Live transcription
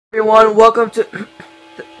Everyone,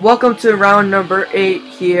 welcome to round number 8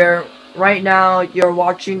 here. Right now, you're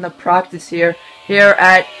watching the practice here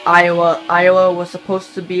at Iowa. Iowa was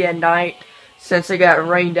supposed to be at night since it got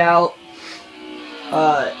rained out.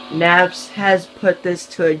 NAPS has put this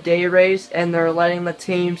to a day race, and they're letting the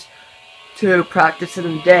teams to practice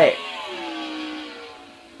in the day.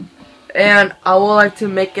 And I would like to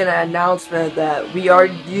make an announcement that we are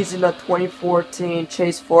using the 2014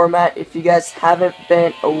 chase format. If you guys haven't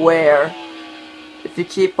been aware, if you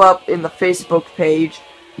keep up in the Facebook page,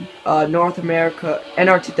 North America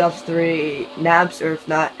NR 2003 NAPS, or if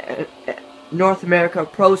not, North America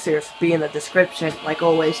Pro Series will be in the description, like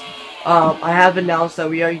always. I have announced that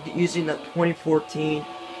we are using the 2014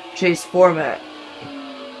 chase format.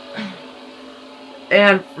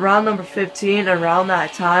 And round number 15, around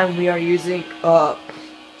that time, we are using,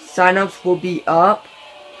 signups will be up.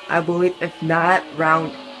 I believe, if not,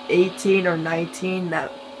 round 18 or 19, that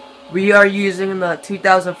we are using the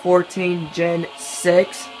 2014 Gen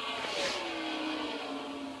 6.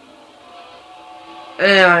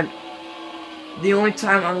 And the only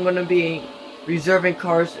time I'm going to be reserving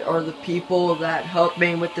cars are the people that help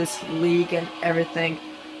me with this league and everything.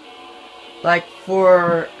 Like,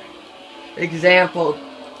 for example,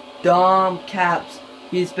 Dom Caps,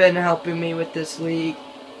 he's been helping me with this league,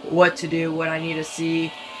 what to do, what I need to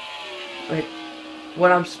see, like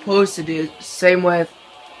what I'm supposed to do. Same with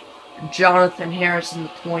Jonathan Harris in the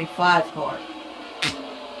 25 car.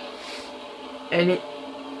 And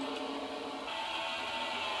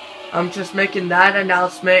I'm just making that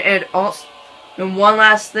announcement. And also, and one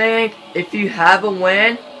last thing, if you have a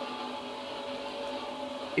win,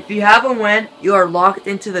 you are locked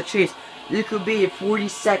into the chase. You could be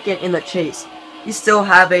 42nd in the chase. You still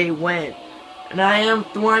have a win. And I am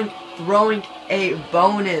throwing a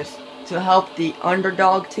bonus to help the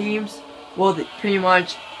underdog teams. Well, pretty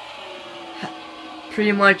much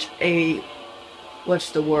a,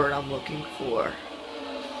 what's the word I'm looking for?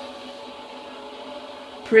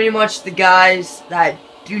 Pretty much the guys that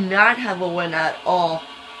do not have a win at all.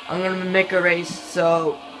 I'm gonna make a race,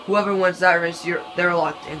 so whoever wins that race, they're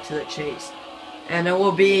locked into the chase. And it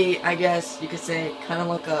will be, I guess you could say, kind of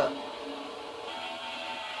like a,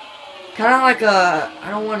 I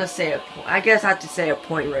don't want to say I guess I have to say a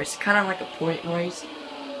point race. Kind of like a point race.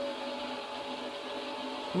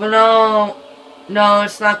 But no,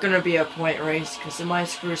 it's not going to be a point race, because it might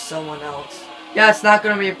screw someone else. Yeah, it's not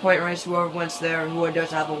going to be a point race. Whoever wins there, whoever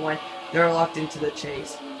does have a win, they're locked into the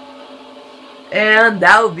chase. And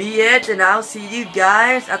that will be it, and I'll see you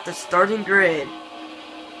guys at the starting grid.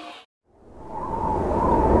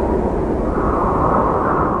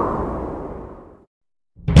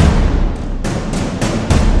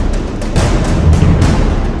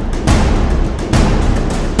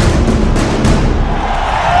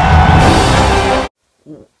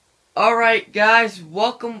 Alright guys,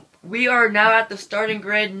 welcome. We are now at the starting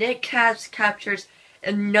grid. Nick Caps captures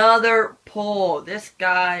another pole. This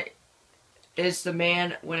guy is the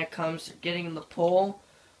man when it comes to getting the pole.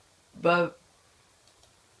 But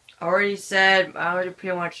I already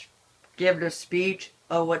pretty much gave a speech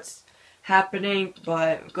of what's happening.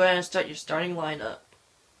 But go ahead and start your starting lineup.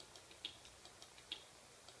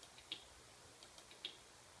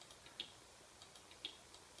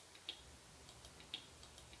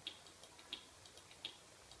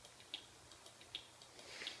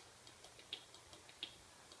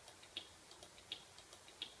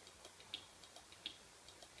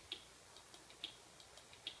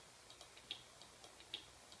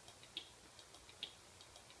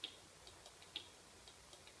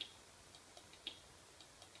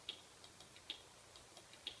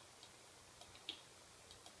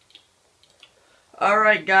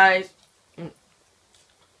 Alright guys.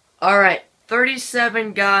 Alright,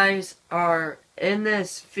 37 guys are in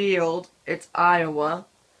this field. It's Iowa.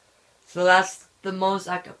 So that's the most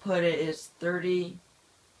I could put it, is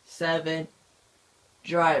 37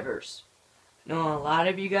 drivers. I know a lot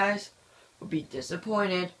of you guys will be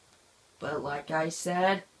disappointed, but like I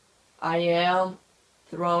said, I am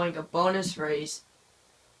throwing a bonus race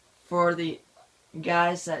for the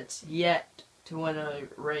guys that's yet to win a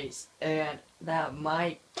race, and that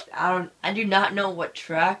might, I do not know what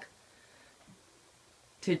track,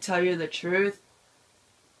 to tell you the truth,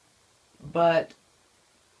 but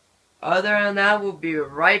other than that, we'll be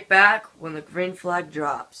right back when the green flag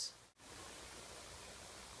drops.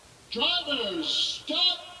 Drivers,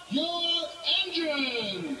 stop your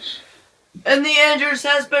engines! And the engines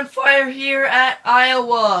has been fired here at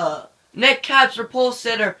Iowa. Nick Caps are pole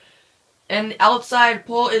sitter. And the outside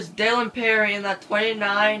pole is Dalen Perry in that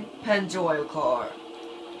 29 Pennzoil car.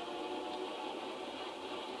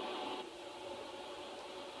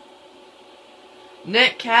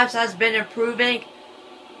 Nick Caps has been improving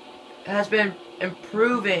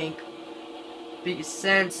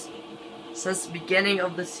since the beginning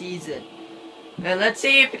of the season. And let's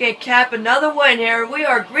see if we can cap another win here. We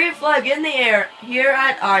are green flag in the air here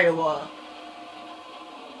at Iowa.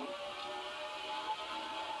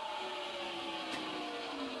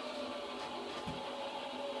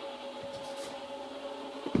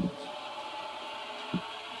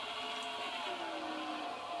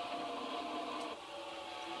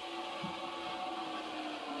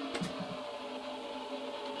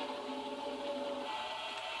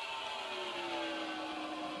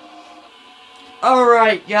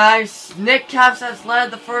 Alright guys, Nick Caps has led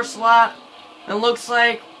the first lap. It looks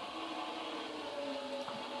like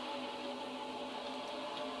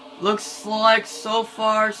so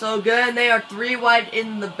far so good. They are 3 wide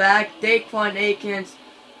in the back. Daquan Akins,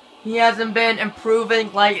 he hasn't been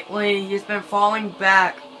improving lately. He's been falling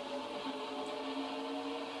back.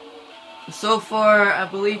 So far, I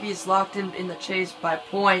believe he's locked in the chase by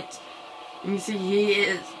points. You can see he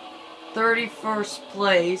is 31st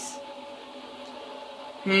place.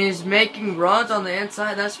 He's making runs on the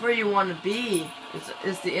inside. That's where you want to be.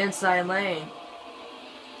 Is the inside lane.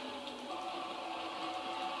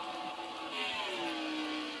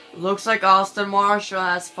 Looks like Austin Marshall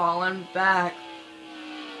has fallen back.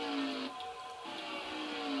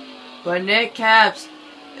 But Nick Caps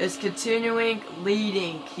is continuing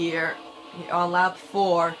leading here on lap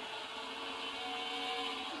 4.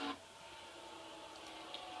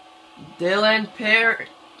 Dylan Perry.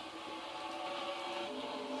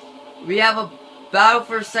 We have a battle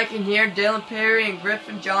for a second here. Dylan Perry and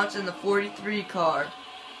Griffin Johnson, the 43 car.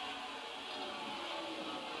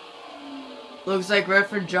 Looks like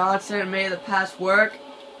Griffin Johnson made the pass work.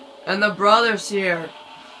 And the brothers here.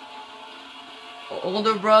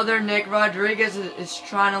 Older brother Nick Rodriguez is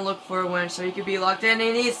trying to look for a win so he could be locked in.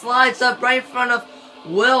 And he slides up right in front of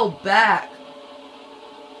Will Back.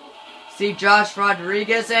 See Josh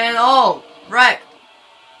Rodriguez and oh, wreck.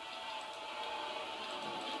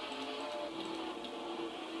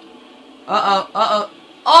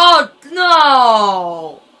 Oh,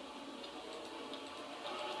 no!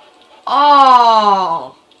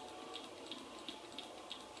 Oh!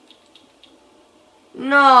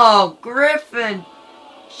 No, Griffin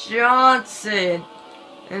Johnson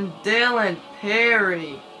and Dylan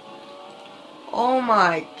Perry. Oh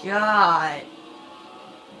my God.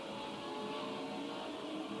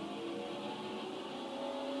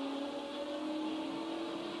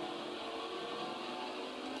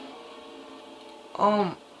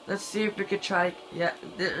 Let's see if we could try. Yeah,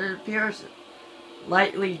 it appears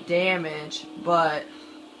lightly damaged, but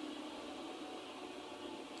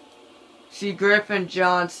see Griffin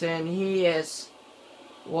Johnson, he is,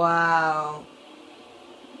 wow.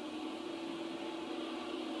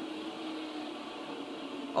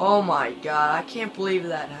 Oh my God, I can't believe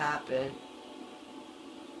that happened.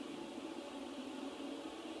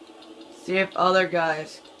 See if other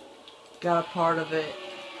guys got a part of it.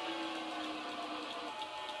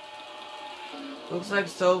 Looks like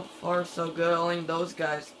so far so good, only those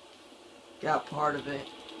guys got part of it.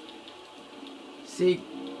 See,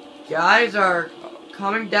 guys are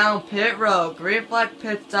coming down pit road. Green flag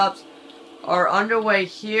pit stops are underway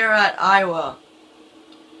here at Iowa.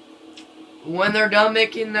 When they're done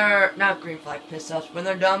making their, not green flag pit stops, when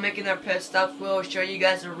they're done making their pit stops, we'll show you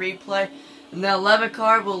guys a replay. And the 11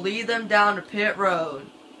 car will lead them down to pit road.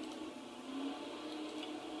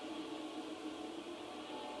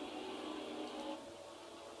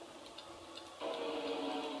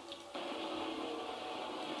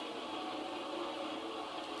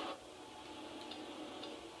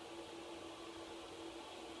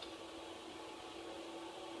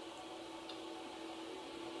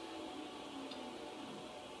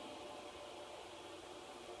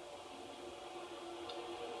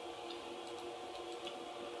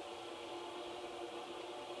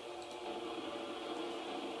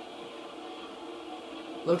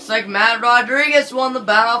 Looks like Matt Rodriguez won the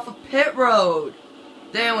battle off of pit road.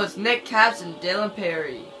 Then was Nick Caps and Dylan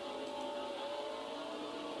Perry.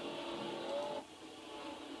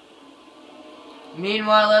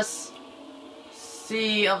 Meanwhile, let's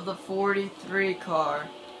see of the 43 car.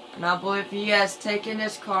 And I believe he has taken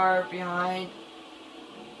his car behind.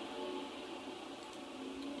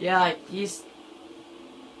 Yeah, he's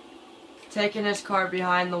taking his car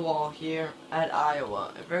behind the wall here at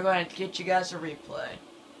Iowa. And we're going to get you guys a replay.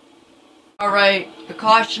 Alright, the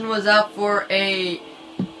caution was out for a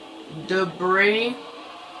debris.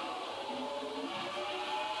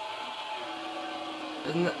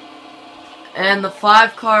 And the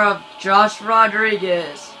 5 car of Josh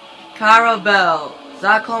Rodriguez Kyra Bell,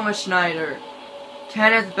 Zach Schneider,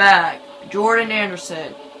 Kenneth Back, Jordan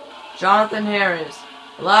Anderson, Jonathan Harris.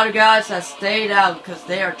 A lot of guys have stayed out because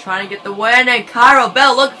they are trying to get the win. And Kyra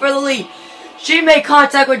Bell looking for the lead. She made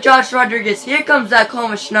contact with Josh Rodriguez. Here comes Zach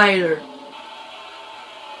Schneider.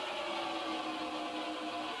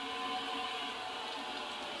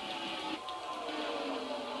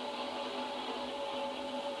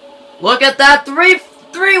 Look at that, three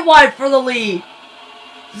wide for the lead.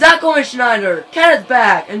 Zach Schneider, Kenneth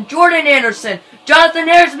Back, and Jordan Anderson. Jonathan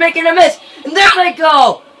Harris making a miss, and there they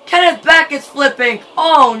go. Kenneth Back is flipping.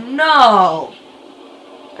 Oh no!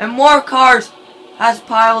 And more cars has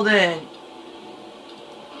piled in.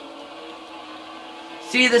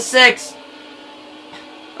 See the 6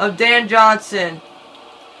 of Dan Johnson,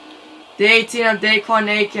 the 18 of Daquan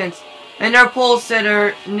Akins, and their pole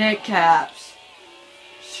sitter Nick Capps,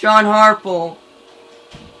 Sean Harple,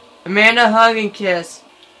 Amanda Hugginkiss,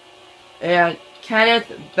 and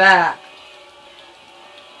Kenneth Back.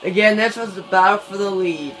 Again, this was the battle for the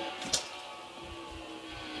lead.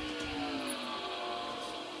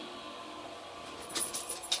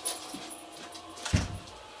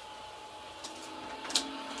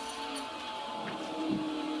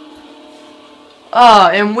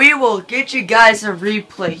 And we will get you guys a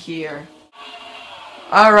replay here.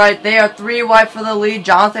 Alright, they are 3 wide for the lead.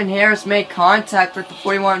 Jonathan Harris made contact with the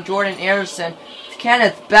 41 Jordan Anderson.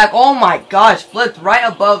 Kenneth Back, oh my gosh, flipped right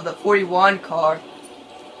above the 41 car.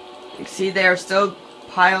 You can see they are still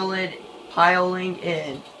piling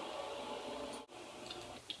in.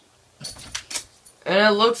 And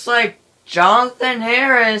it looks like Jonathan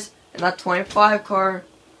Harris in that 25 car.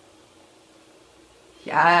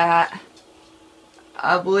 Yeah,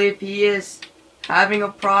 I believe he is having a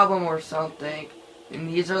problem or something. And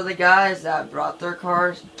these are the guys that brought their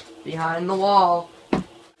cars behind the wall.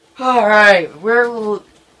 Alright, we'll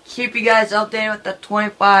keep you guys updated with the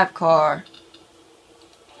 25 car.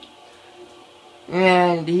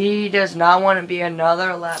 And he does not want to be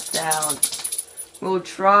another lap down. We'll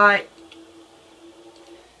try.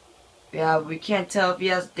 Yeah, we can't tell if he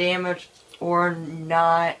has damage or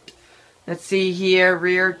not. Let's see here,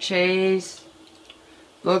 rear chase.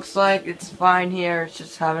 Looks like it's fine here. It's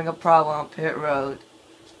just having a problem on pit road.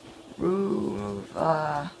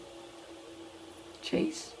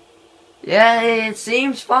 Chase. Yeah, it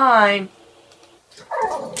seems fine.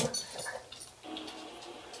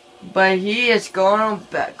 But he is going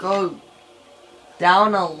to go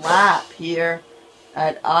down a lap here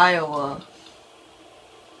at Iowa.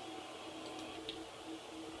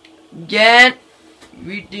 Again,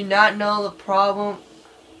 we do not know the problem.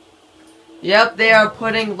 Yep, they are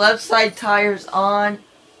putting left side tires on.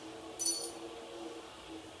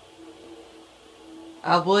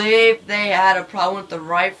 I believe they had a problem with the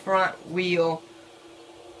right front wheel.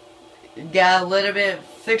 Got a little bit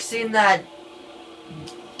fixing that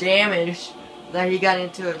damage that he got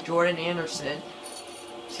into with Jordan Anderson.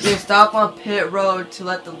 He's going to stop on pit road to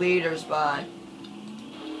let the leaders by.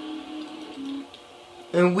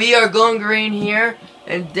 And we are going green here.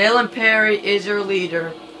 And Dylan Perry is your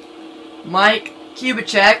leader. Mike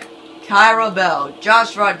Kubicek, Kyra Bell,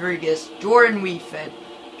 Josh Rodriguez, Jordan Weefin,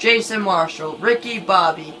 Jason Marshall, Ricky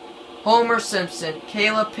Bobby, Homer Simpson,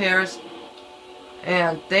 Kayla Paris,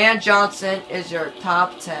 and Dan Johnson is your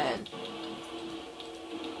top 10.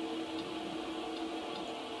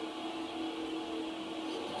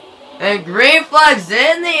 And green flag's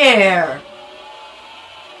in the air.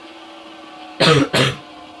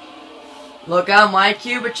 Look out, Mike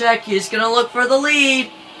Kubicek. He's going to look for the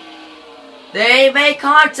lead. They make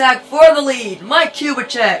contact for the lead. Mike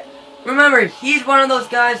Kubicek. Remember, he's one of those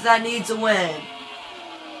guys that needs a win.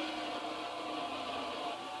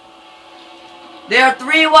 They are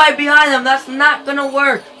 3 wide behind them. That's not going to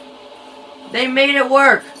work. They made it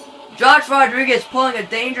work. Josh Rodriguez pulling a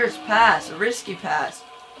dangerous pass, a risky pass.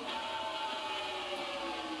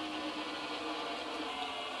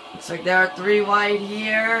 Looks like there are 3 wide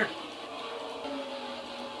here.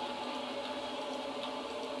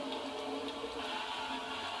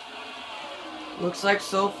 Looks like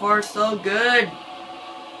so far so good.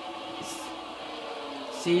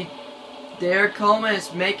 See, Derek Coleman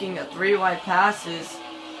is making a 3 wide passes.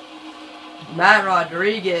 Matt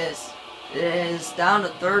Rodriguez is down to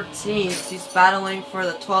 13th. He's battling for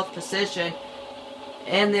the 12th position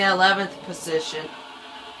and the 11th position.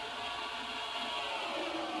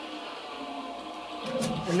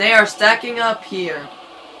 And they are stacking up here.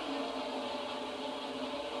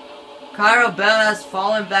 Kyra Bell has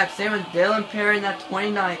fallen back, same with Dylan Perry in that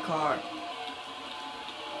 29 car.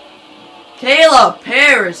 Caleb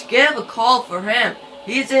Paris, give a call for him.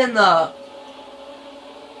 He's in the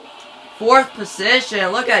 4th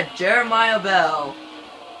position. Look at Jeremiah Bell.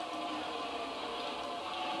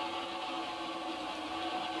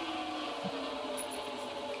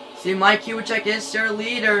 See, Mike Kubicek is their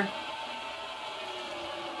leader.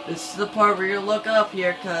 This is the part where you look up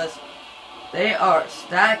here because they are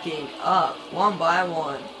stacking up one by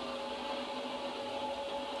one.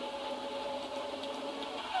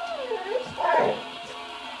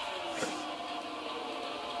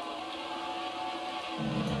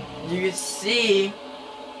 You can see,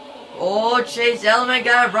 oh, Chase Elliman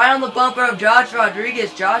got it right on the bumper of Josh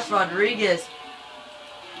Rodriguez. Josh Rodriguez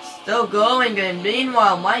still going, and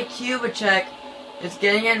meanwhile, Mike Kubicek is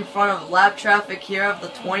getting in front of lap traffic here of the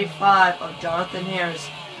 25 of Jonathan Harris.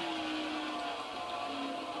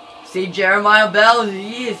 See Jeremiah Bell,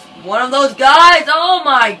 he is one of those guys. Oh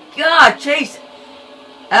my God, Chase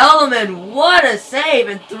Elliman, what a save,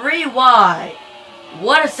 and 3 wide.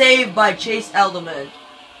 What a save by Chase Elliman.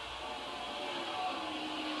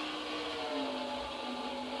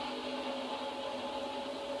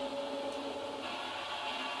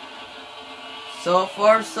 So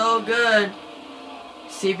far, so good.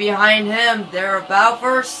 See behind him, they're about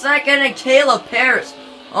for a second, and Caleb Paris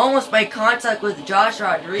almost made contact with Josh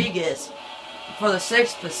Rodriguez for the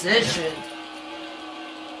 6th position.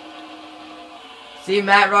 See,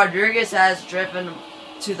 Matt Rodriguez has driven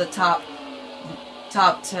to the top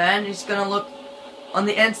 10. He's gonna look on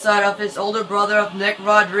the inside of his older brother of Nick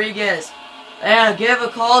Rodriguez. And give a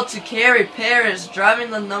call to Kerry Paris,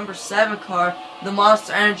 driving the number 7 car, the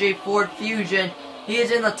Monster Energy Ford Fusion. He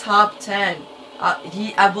is in the top 10.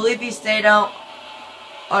 I believe he stayed out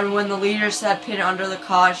on when the leader said pin under the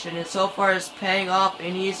caution, and so far it's paying off,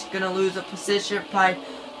 and he's going to lose a position by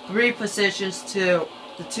 3 positions to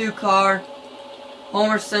the 2 car,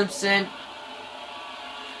 Homer Simpson,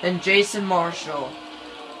 and Jason Marshall.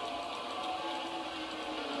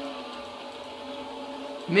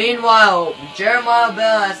 Meanwhile, Jeremiah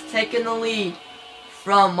Bell has taken the lead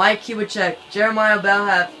from Mike Kubicek. Jeremiah Bell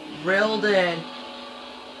have reeled in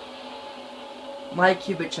Mike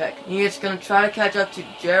Kubicek. He is going to try to catch up to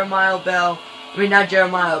Jeremiah Bell. I mean, not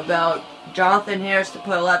Jeremiah Bell. Jonathan Harris to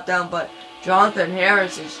put a lap down, but Jonathan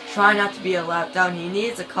Harris is trying not to be a lap down. He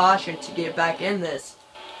needs a caution to get back in this.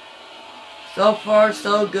 So far,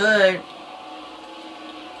 so good.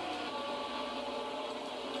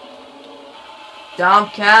 Dom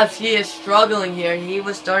Capps, he is struggling here. He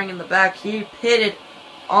was starting in the back. He pitted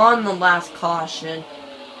on the last caution.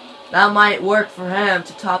 That might work for him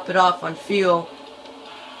to top it off on fuel.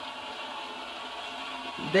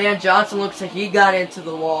 Dan Johnson looks like he got into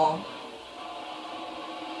the wall.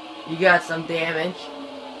 He got some damage.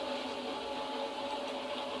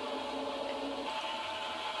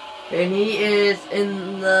 And he is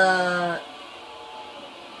in the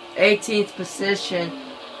 18th position.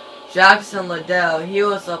 Jackson Liddell, he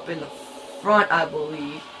was up in the front, I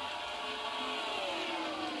believe.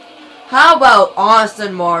 How about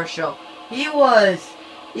Austin Marshall? He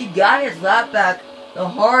got his lap back the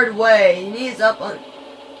hard way, and he's up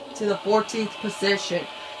to the 14th position.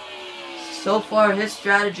 So far, his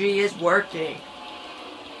strategy is working.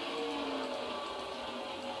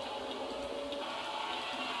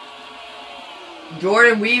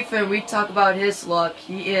 Jordan Weafen, we talk about his luck.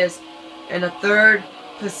 He is in the 3rd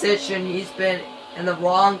position. He's been in the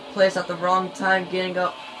wrong place at the wrong time, getting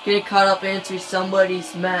caught up into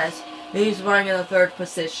somebody's mess. He's running in the 3rd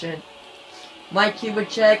position. Mike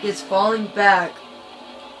Kubicek is falling back.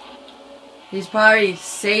 He's probably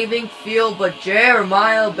saving fuel, but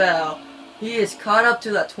Jeremiah Bell, he is caught up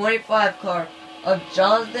to that 25 car of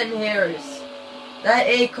Jonathan Harris. That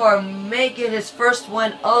 8 car making his first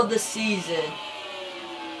win of the season.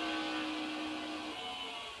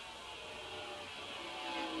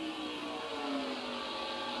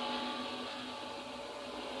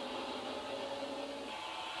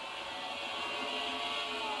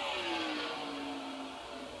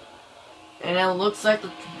 And it looks like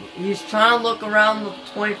he's trying to look around the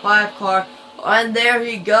 25 car. And there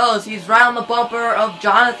he goes. He's right on the bumper of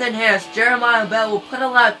Jonathan Harris. Jeremiah Bell will put a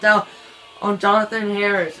lap down on Jonathan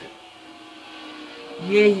Harris.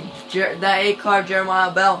 That 8 car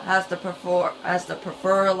Jeremiah Bell has the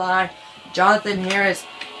preferred line. Jonathan Harris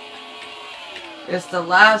is the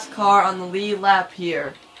last car on the lead lap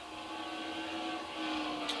here.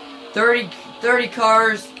 30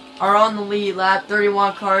 cars are on the lead lap.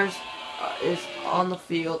 31 cars is on the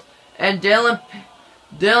field, and Dylan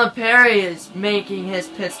Perry is making his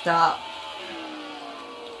pit stop.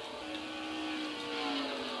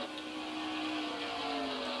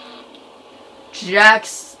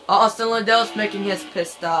 Austin Liddell's making his pit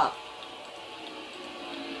stop.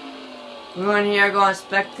 We're going here, go on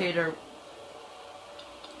spectator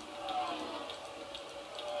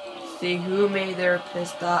See who made their pit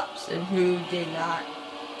stops and who did not.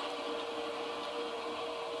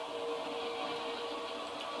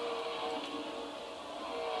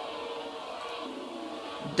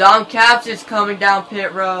 Dom Capps is coming down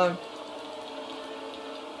pit road.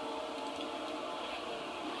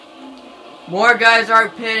 More guys are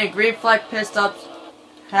pitting. Green flag pit stops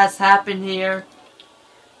has happened here.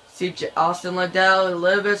 See Austin Liddell a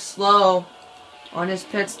little bit slow on his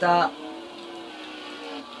pit stop.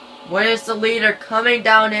 Where is the leader coming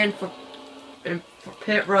down in for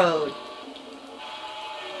pit road?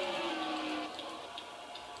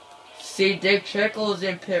 See Dick Trickle's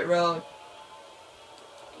in pit road.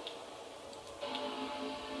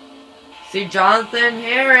 See Jonathan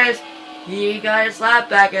Harris, he got his lap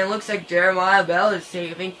back, and it looks like Jeremiah Bell is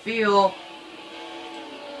saving fuel.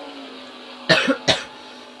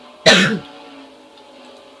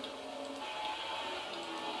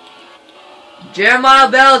 Jeremiah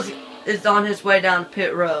Bell is on his way down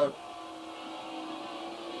pit road.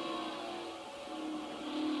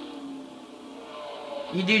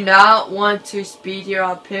 You do not want to speed here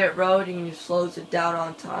on pit road, and you slows it down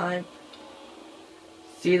on time.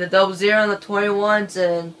 See the 00 and the 21s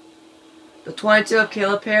and the 22 of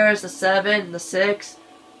Caleb Paris, the 7, the 6,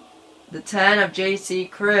 the 10 of JC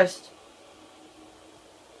Christ.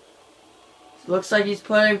 Looks like he's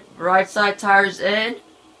putting right side tires in.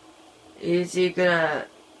 Is he gonna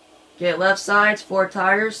get left sides, 4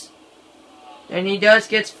 tires? And he does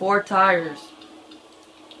get 4 tires.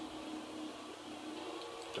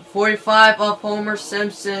 The 45 of Homer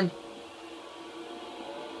Simpson.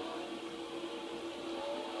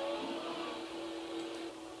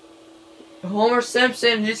 Homer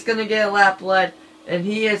Simpson, he's gonna get a lap lead, and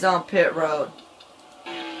he is on pit road.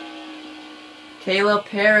 Caleb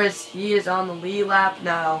Paris, he is on the lead lap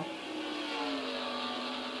now.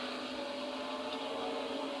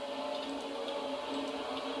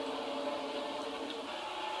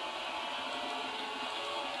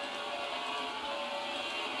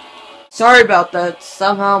 Sorry about that,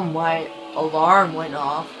 somehow my alarm went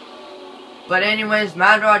off. But anyways,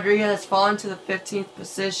 Matt Rodriguez has fallen to the 15th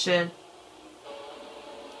position.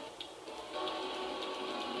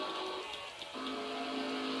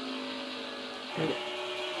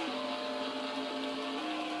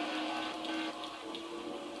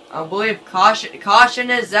 I believe caution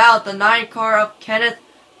is out. The 9 car of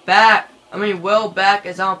Will Beck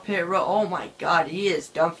is on pit road. Oh my god, he is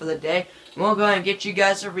done for the day. We'll go ahead and get you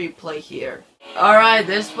guys a replay here. Alright,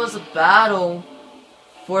 this was a battle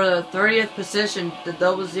for the 30th position. The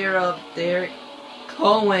 00 of Derek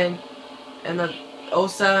Cohen and the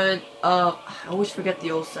 07 of, I always forget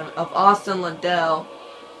the 07, of Austin Liddell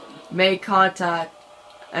made contact.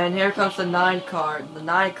 And here comes the 9 car. The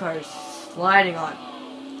 9 car is sliding on.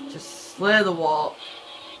 Just slid the wall.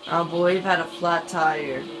 I believe had a flat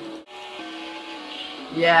tire.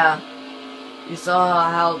 Yeah. You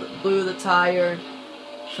saw how it blew the tire.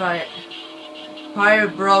 Tire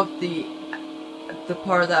broke the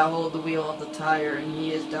part that hold the wheel of the tire, and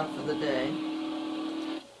he is done for the day.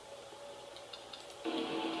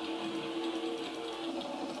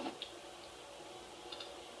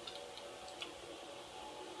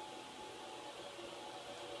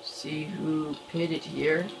 See who pitted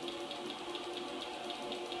here.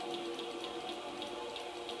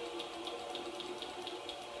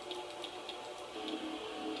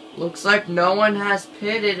 Looks like no one has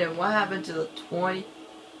pitted, and what happened to the 20?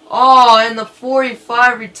 Oh, and the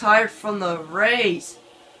 45 retired from the race.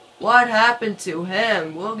 What happened to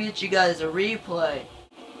him? We'll get you guys a replay.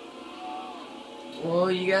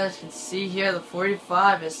 Well, you guys can see here the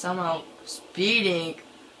 45 is somehow speeding.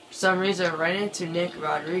 For some reason, right into Nick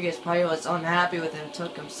Rodriguez. Probably was unhappy with him,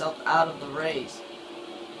 took himself out of the race.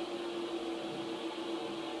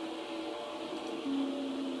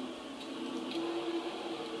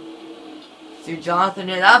 See Jonathan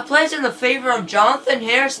here. That plays in the favor of Jonathan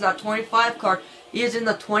Harrison, that 25 car. He is in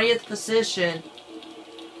the 20th position.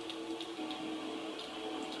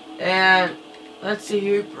 And let's see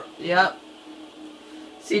who. Yep.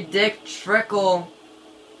 See Dick Trickle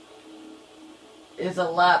is a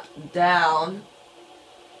lap down.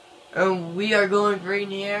 And we are going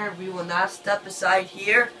green here. We will not step aside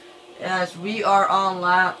here, as we are on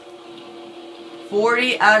lap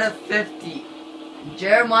 40 out of 50.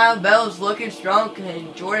 Jeremiah Bell is looking strong.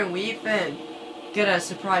 Can Jordan Weefen get a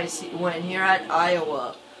surprise win here at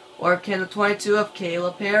Iowa? Or can the 22 of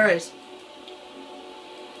Caleb Paris?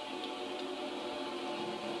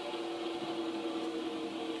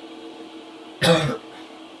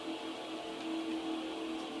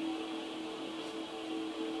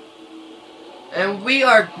 And we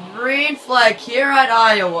are green flag here at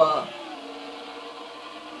Iowa.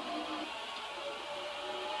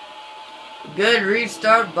 Good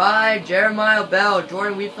restart by Jeremiah Bell.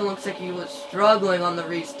 Jordan Weefin looks like he was struggling on the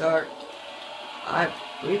restart. I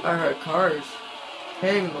believe I heard cars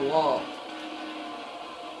hitting the wall.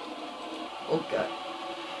 Okay.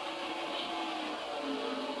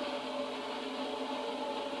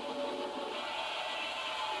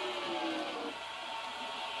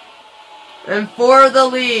 And for the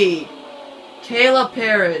lead, Caleb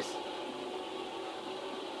Paris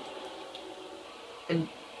and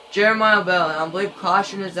Jeremiah Bell. And I believe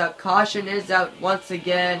caution is out. Caution is out once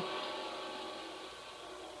again.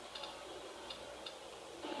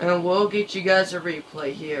 And we'll get you guys a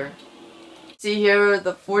replay here. See here,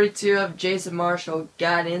 the 42 of Jason Marshall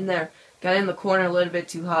got in there. Got in the corner a little bit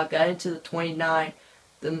too hot. Got into the 29.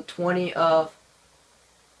 Then the 20 of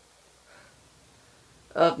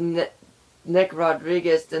Nick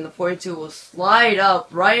Rodriguez. Then the 42 will slide up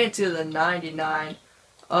right into the 99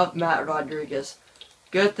 of Matt Rodriguez.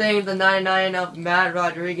 Good thing the 99 of Matt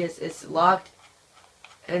Rodriguez is locked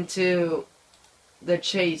into the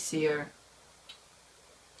chase here.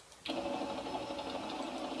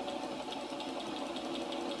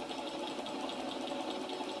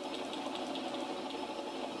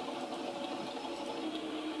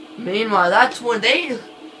 Meanwhile, that's when they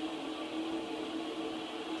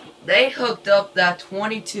hooked up that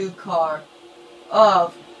 22 car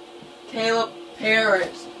of Caleb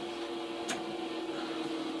Paris.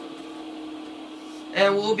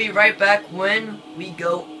 And we'll be right back when we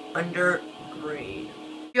go under green.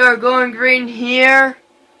 We are going green here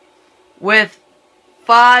with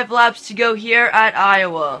 5 laps to go here at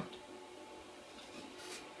Iowa.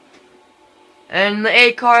 And the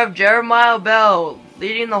 8 car of Jeremiah Bell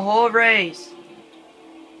leading the whole race.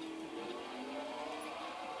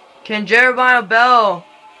 Can Jeremiah Bell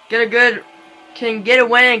get a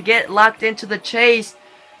win and get locked into the chase?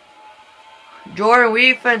 Jordan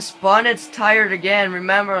Weefin spun its tire again.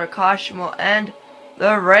 Remember, a caution will end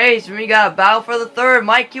the race. And we got a battle for the third.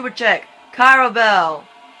 Mike Kubicek, Kyra Bell.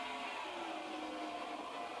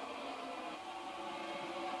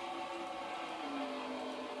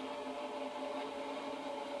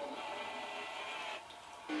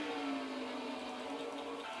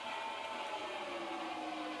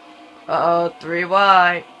 Uh-oh, 3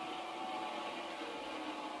 wide.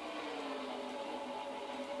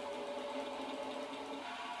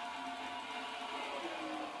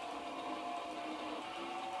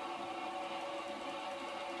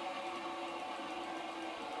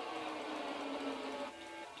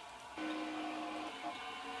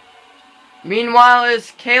 Meanwhile,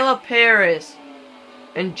 it's Caleb Paris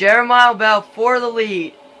and Jeremiah Bell for the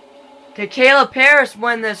lead. Can Caleb Paris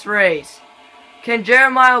win this race? Can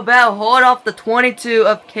Jeremiah Bell hold off the 22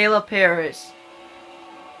 of Caleb Paris?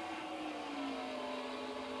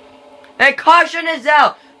 And caution is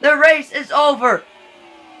out. The race is over.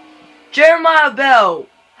 Jeremiah Bell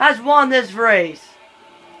has won this race.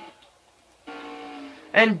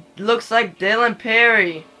 And looks like Dylan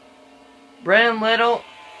Perry, Brennan Little,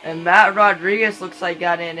 and Matt Rodriguez looks like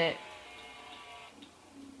got in it.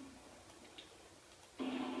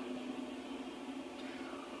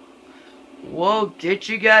 We'll get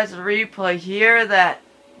you guys a replay here that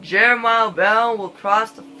Jeremiah Bell will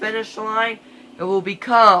cross the finish line. It will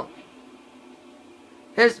become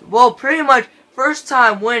his, well, pretty much first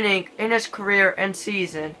time winning in his career and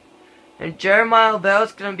season. And Jeremiah Bell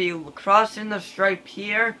is going to be crossing the stripe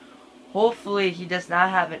here. Hopefully he does not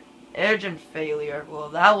have an engine failure. Well,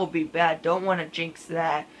 that will be bad. Don't want to jinx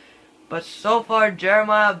that. But so far,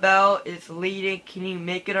 Jeremiah Bell is leading. Can he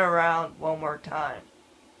make it around one more time?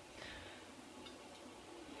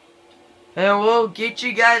 And we'll get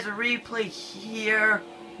you guys a replay here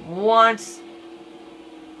once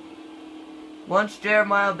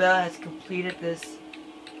Jeremiah Bell has completed this.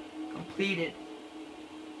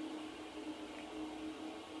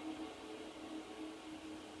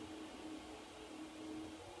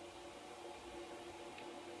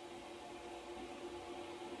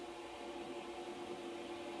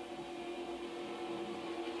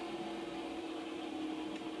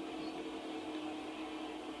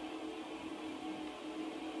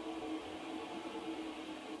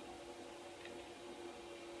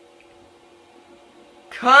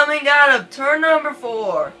 Coming out of turn number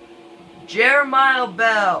 4, Jeremiah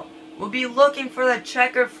Bell will be looking for the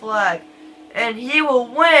checkered flag, and he will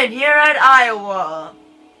win here at Iowa.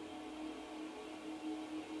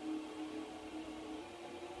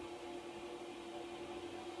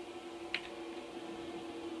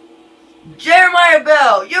 Jeremiah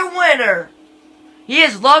Bell, your winner. He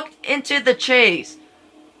is locked into the chase.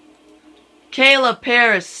 Caleb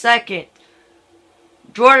Paris second.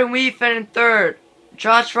 Jordan Weefen in third.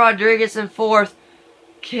 Josh Rodriguez in fourth.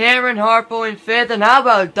 Cameron Harpo in fifth. And how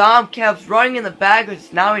about Dom Kemps running in the back,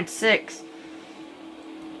 who's now in sixth.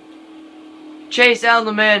 Chase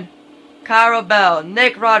Elderman, Kyra Bell,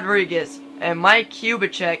 Nick Rodriguez, and Mike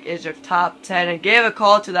Kubicek is your top 10. And gave a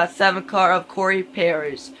call to that 7th car of Corey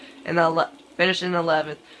Paris. And finishing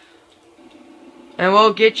 11th. And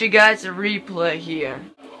we'll get you guys a replay here.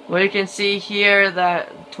 Well, you can see here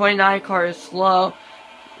that 29 car is slow.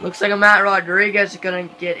 Looks like a Matt Rodriguez is going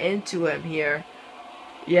to get into him here.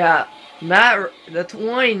 Yeah, the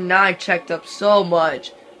 29 checked up so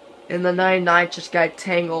much. And the 99 just got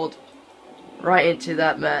tangled right into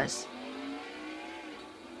that mess.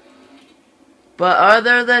 But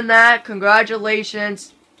other than that,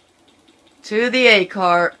 congratulations to the A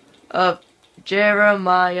car of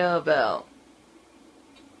Jeremiah Bell.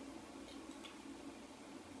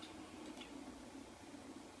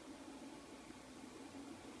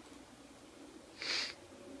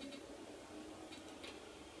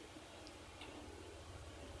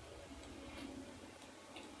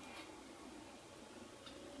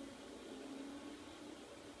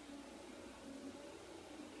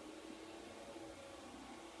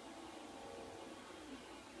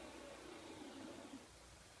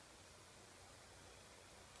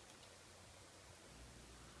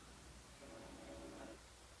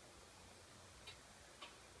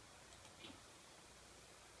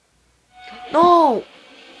 No!